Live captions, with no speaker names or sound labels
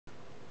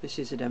This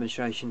is a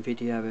demonstration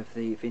video of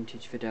the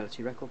Vintage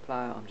Fidelity record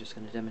player. I'm just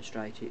going to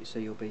demonstrate it so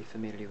you'll be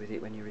familiar with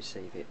it when you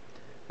receive it.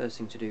 First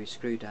thing to do is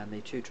screw down the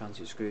two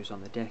transit screws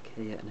on the deck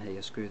here and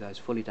here. Screw those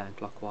fully down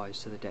clockwise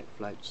so the deck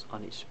floats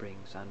on its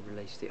springs and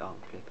release the arm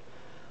clip.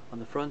 On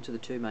the front are the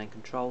two main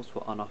controls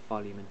for on-off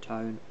volume and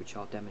tone, which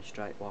I'll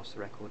demonstrate whilst the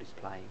record is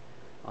playing.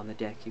 On the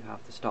deck you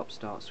have the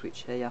stop-start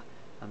switch here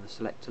and the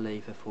selector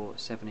lever for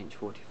 7-inch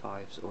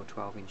 45s or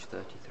 12-inch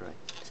 33.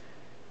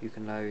 You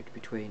can load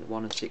between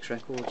 1 and 6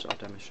 records. I'll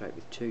demonstrate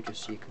with 2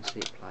 just so you can see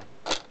it play.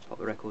 Pop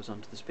the records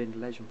onto the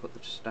spindle edge and put the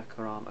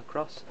stacker arm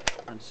across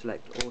and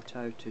select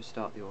auto to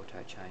start the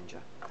auto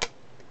changer.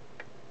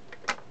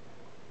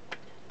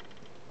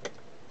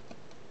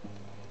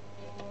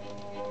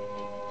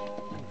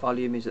 And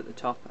volume is at the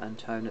top and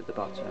tone at the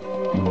bottom.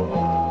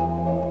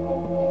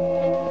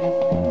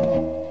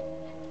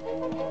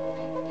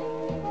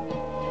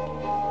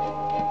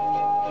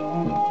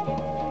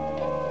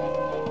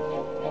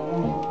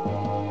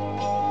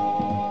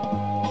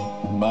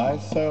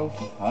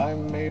 Myself,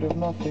 I'm made of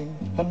nothing,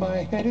 and my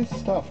head is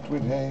stuffed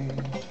with hay.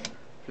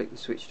 Flick the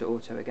switch to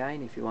auto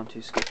again if you want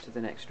to skip to the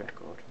next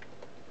record.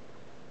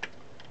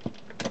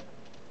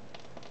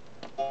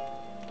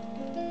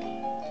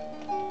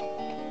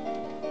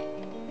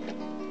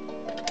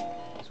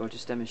 So I'll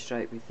just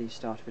demonstrate with the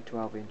start of a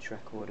 12-inch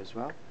record as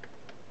well.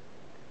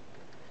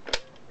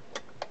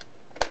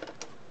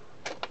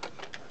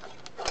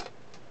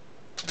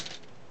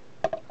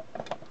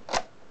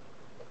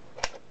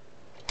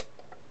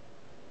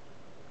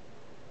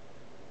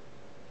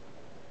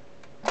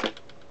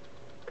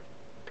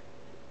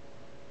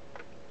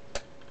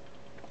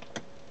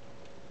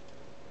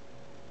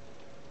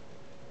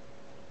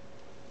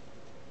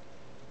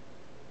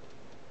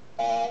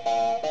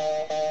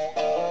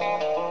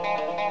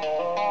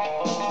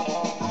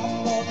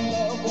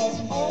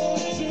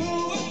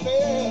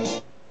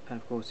 And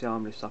of course the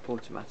arm lifts up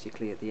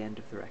automatically at the end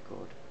of the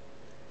record.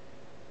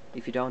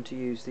 If you don't want to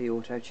use the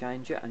auto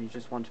changer and you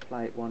just want to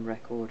play one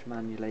record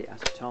manually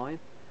at a time,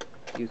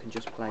 you can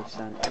just place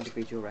an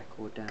individual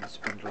record down the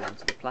spindle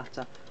onto the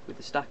platter. With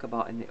the stacker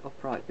bar in the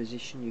upright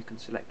position you can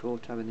select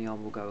auto and the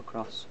arm will go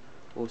across,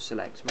 or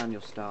select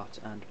manual start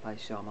and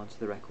place the arm onto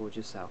the record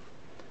yourself.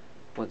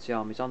 Once the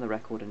arm is on the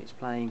record and it's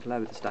playing,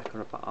 lower the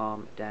stacker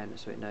arm down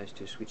so it knows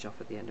to switch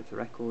off at the end of the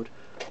record,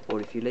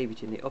 or if you leave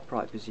it in the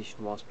upright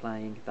position whilst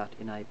playing, that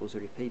enables a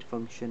repeat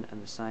function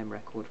and the same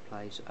record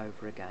plays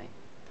over again.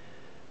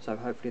 So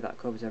hopefully that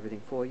covers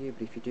everything for you,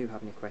 but if you do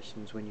have any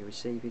questions when you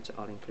receive it,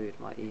 I'll include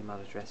my email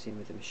address in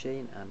with the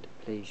machine, and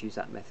please use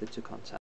that method to contact me.